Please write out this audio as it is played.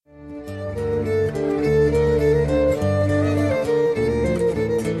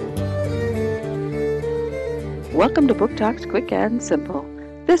Welcome to Book Talks Quick and Simple.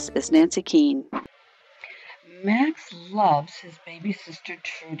 This is Nancy Keene. Max loves his baby sister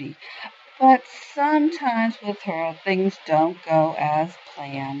Trudy, but sometimes with her things don't go as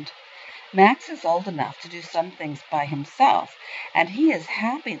planned. Max is old enough to do some things by himself, and he is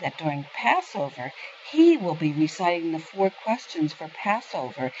happy that during Passover he will be reciting the 4 questions for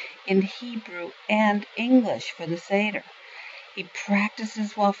Passover in Hebrew and English for the Seder. He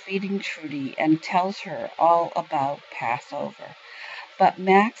practices while feeding Trudy and tells her all about Passover. But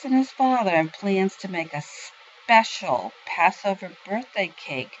Max and his father have plans to make a special Passover birthday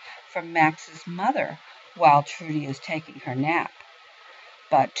cake for Max's mother while Trudy is taking her nap.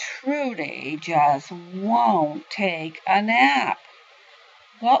 But Trudy just won't take a nap.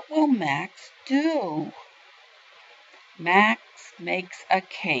 What will Max do? Max Makes a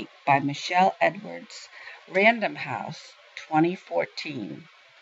Cake by Michelle Edwards, Random House, 2014.